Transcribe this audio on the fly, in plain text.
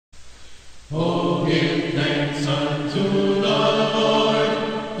Oh, give thanks unto the Lord,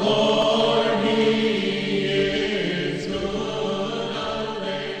 for he is good.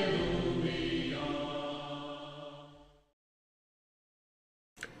 Alleluia.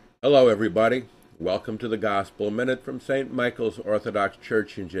 Hello, everybody. Welcome to the Gospel Minute from St. Michael's Orthodox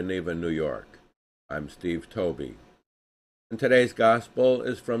Church in Geneva, New York. I'm Steve Toby. And today's Gospel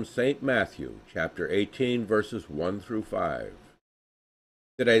is from St. Matthew, chapter 18, verses 1 through 5.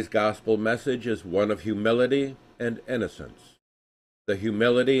 Today's Gospel message is one of humility and innocence, the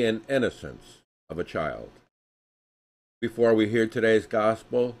humility and innocence of a child. Before we hear today's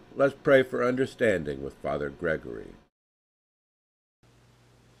Gospel, let's pray for understanding with Father Gregory.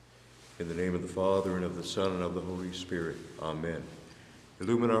 In the name of the Father, and of the Son, and of the Holy Spirit. Amen.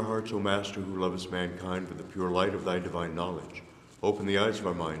 Illumine our hearts, O Master, who lovest mankind with the pure light of thy divine knowledge. Open the eyes of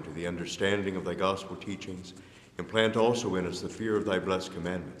our mind to the understanding of thy gospel teachings. Implant also in us the fear of thy blessed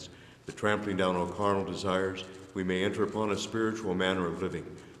commandments, that trampling down all carnal desires, we may enter upon a spiritual manner of living,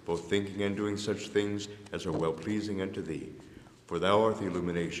 both thinking and doing such things as are well-pleasing unto thee. For thou art the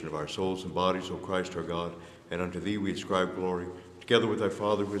illumination of our souls and bodies, O Christ our God, and unto thee we ascribe glory, together with thy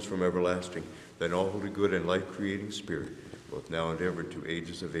Father who is from everlasting, thine all holy good and life-creating Spirit, both now and ever to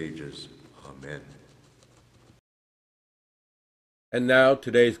ages of ages. Amen. And now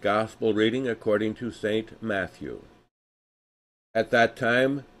today's Gospel reading according to St. Matthew. At that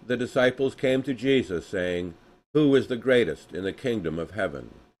time the disciples came to Jesus, saying, "Who is the greatest in the kingdom of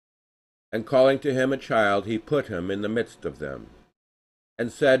heaven?" And calling to him a child, he put him in the midst of them,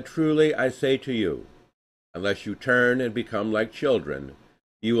 and said, "Truly I say to you, unless you turn and become like children,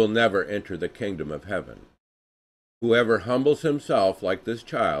 you will never enter the kingdom of heaven. Whoever humbles himself like this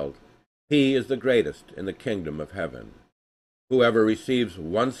child, he is the greatest in the kingdom of heaven. Whoever receives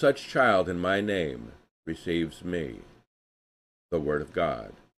one such child in my name receives me." The Word of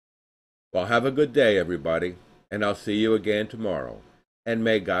God. Well, have a good day, everybody, and I'll see you again tomorrow. And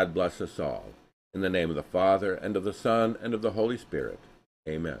may God bless us all. In the name of the Father, and of the Son, and of the Holy Spirit.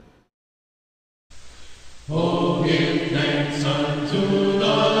 Amen. Oh, give thanks unto the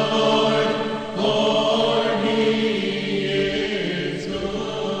Lord.